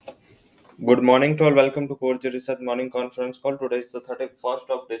Good morning to all. Welcome to Core Research Morning Conference Call. Today is the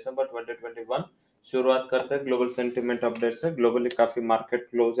 31st of December 2021. शुरुआत करते हैं global sentiment update से। Globally काफी market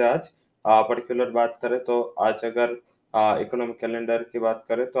close है आज। Particular बात करें तो आज अगर इकोनॉमिक कैलेंडर की बात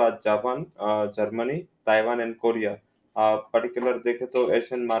करें तो आज Japan, Germany, Taiwan and Korea particular देखें तो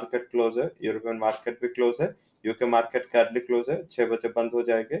एशियन मार्केट क्लोज है, यूरोपियन मार्केट भी क्लोज है, यूके मार्केट कैडली क्लोज है, 6 बजे बंद हो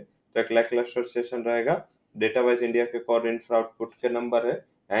जाएंगे तो एक लैकलस्टर सेशन रहेगा। डेटा वाइज इंडिया के कोर इंफ्रा आउटपुट के नंबर है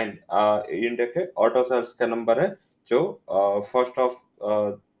एंड इंडिया के ऑटो सेल्स का नंबर है जो फर्स्ट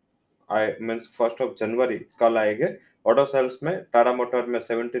ऑफ जनवरी कल आएंगे। ऑटो सेल्स में टाटा मोटर में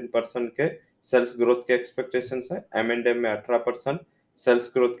 17% के सेल्स ग्रोथ के एक्सपेक्टेशंस है, M&M में 18%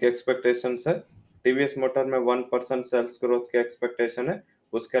 सेल्स ग्रोथ के एक्सपेक्टेशंस है, टीवीएस मोटर में 1% सेल्स ग्रोथ के एक्सपेक्टेशन है।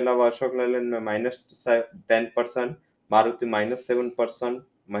 उसके अलावा अशोक लेलैंड में -10%, Maruti -7%,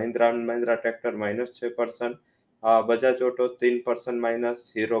 Mahindra and Mahindra tractor -6%, Bajaj auto 3%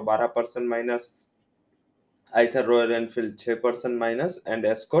 minus, hero 12% minus, Eicher royal Enfield 6% minus and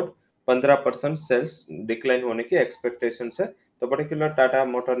escort 15% sales decline होने की एक्सपेक्टेशन है। तो पर्टिकुलर टाटा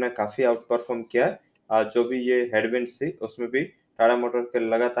मोटर ने काफी आउट परफॉर्म किया है। जो भी ये हेडविंड्स थी उसमें भी टाटा मोटर के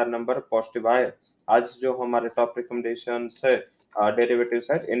लगातार नंबर पॉजिटिव आए। आज जो हमारे टॉप रिकमेंडेशन है डेरिवेटिव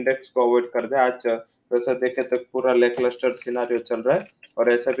साइड, इंडेक्स को अवॉइड कर दे। आज वैसा देखे तो पूरा लेकलस्टर सिनारियो चल रहा है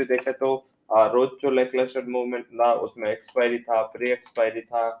और ऐसा भी देखे तो रोज जो लेकलस्टर मूवमेंट था उसमें एक्सपायरी था, प्री एक्सपायरी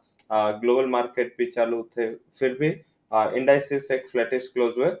था, ग्लोबल मार्केट भी चालू थे, फिर भी इंडाइसेस एक फ्लैटिश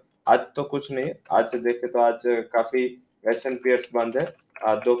क्लोज हुए। आज तो कुछ नहीं, आज देखे तो आज काफी एशियन पेयर्स बंद है।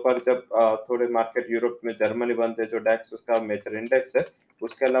 दोपहर जब थोड़े मार्केट यूरोप में जर्मनी बंद है जो डैक्स उसका मेजर इंडेक्स है,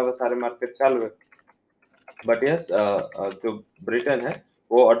 उसके अलावा सारे मार्केट चालू है। बट यस जो ब्रिटेन है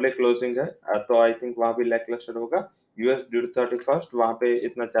वो अर्ली क्लोजिंग है, तो आई थिंक वहां भी लैकलस्टर होगा। यूएस ड्यू 31st वहां पे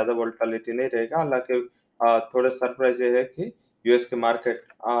इतना ज्यादा वोलेटिलिटी नहीं रहेगा। हालांकि थोड़ा सरप्राइज ये है कि यूएस के मार्केट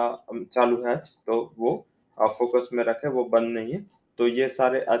चालू है आज, तो वो फोकस में रखे, वो बंद नहीं है। तो ये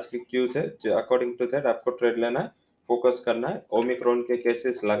सारे आज के क्यूज है जो अकॉर्डिंग टू दैट आपको ट्रेड लेना है, फोकस करना है। ओमिक्रॉन के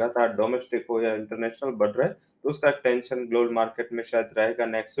केसेस लगातार डोमेस्टिक हो या इंटरनेशनल बढ़ रहे हैं, तो उसका टेंशन ग्लोबल मार्केट में शायद रहेगा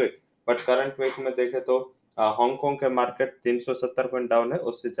next week. But current week में देखें तो हांगकांग के मार्केट 370 पॉइंट डाउन है,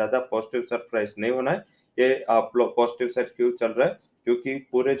 उससे ज्यादा पॉजिटिव सरप्राइज नहीं होना है। ये पॉजिटिव साइड क्यों चल रहा है, क्योंकि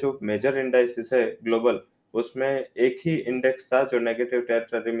पूरे जो मेजर इंडाइसिस है ग्लोबल, उसमें एक ही इंडेक्स था जो नेगेटिव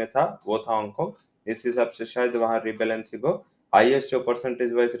टेरिटरी में था, वो था हांगकांग। इस हिसाब से शायद वहां रिबैलेंसिंग हो। हाईएस्ट जो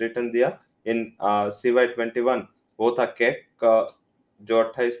परसेंटेज वाइज रिटर्न दिया इन CY21 वो था कैक का, जो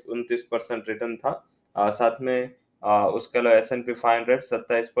 28-29% रिटर्न था। साथ में उसके अलावा S&P 500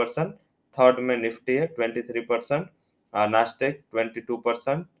 27%, थर्ड में निफ्टी है 23%, नास्टेक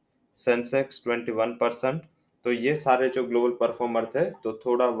 22%, सेंसेक्स 21%। तो ये सारे जो ग्लोबल परफॉर्मर थे, तो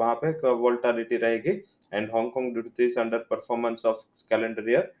थोड़ा वहां पे वोलेटिलिटी रहेगी and Hong Kong due to this under performance of calendar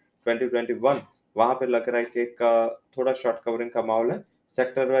year 2021 वहां पे लग रहा है कि एक थोड़ा शॉर्ट कवरिंग का माहौल है।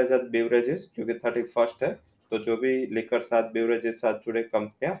 सेक्टर वाइज आज बेवरेजेस क्योंकि 31st है, तो जो भी लिकर साथ बेवरेजेस साथ जुड़े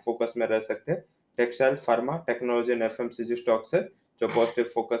कंपनियां फोकस में रह सकते हैं। Textile, pharma, technology and FMCG stocks है जो पॉजिटिव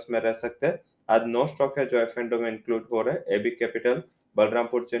फोकस में रह सकते हैं। आज 9 स्टॉक है जो F&O में इंक्लूड हो रहे हैं, एबी कैपिटल,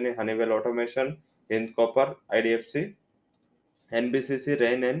 बलरामपुर चीनी, Honeywell automation, Hind copper, IDFC, NBCC,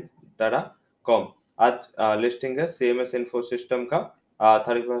 rain and Tata com. आज लिस्टिंग है CMS इन्फो सिस्टम का,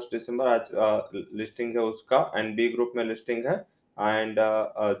 31 दिसंबर आज लिस्टिंग है उसका, एंड बी ग्रुप में लिस्टिंग है। एंड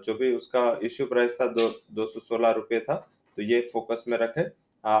जो भी उसका इश्यू प्राइस था 216 रुपये था, तो ये फोकस में रखे।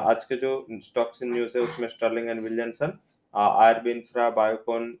 आज के जो स्टॉक्स इन न्यूज है उसमें Stirling and Williamson, IRB infra,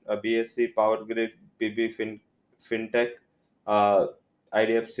 Biocon, BSC, power grid, PB fintech,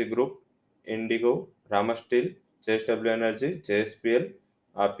 IDFC group, Indigo, Rama steel, JSW energy, JSPL,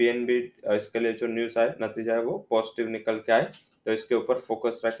 PNB, इसके लिए जो न्यूज आए नतीजा है वो पॉजिटिव निकल के आए, तो इसके ऊपर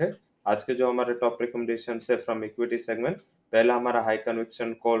फोकस रखे। आज के जो हमारे टॉप रिकमेंडेशन है फ्रॉम इक्विटी सेगमेंट, पहला हमारा हाई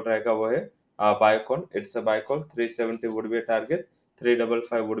कन्विक्शन कॉल रहेगा वो है Biocon. It's a bye call, 370 would be target,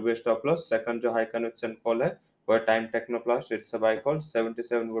 355 would be stop loss. Second जो हाई कन्विक्शन कॉल है वो है time Technoplast, it's a bye call,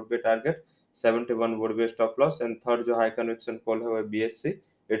 77 would be target, 71 would be stop loss, and third जो high conviction call है वो BSC,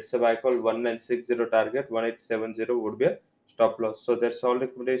 it's a buy call, 1960 target, 1870 would be a stop loss. So that's all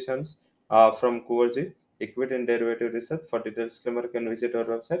recommendations from Kuwarji Equity and Derivative Research. For details disclaimer, can visit our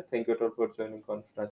website. Thank you all for joining conference.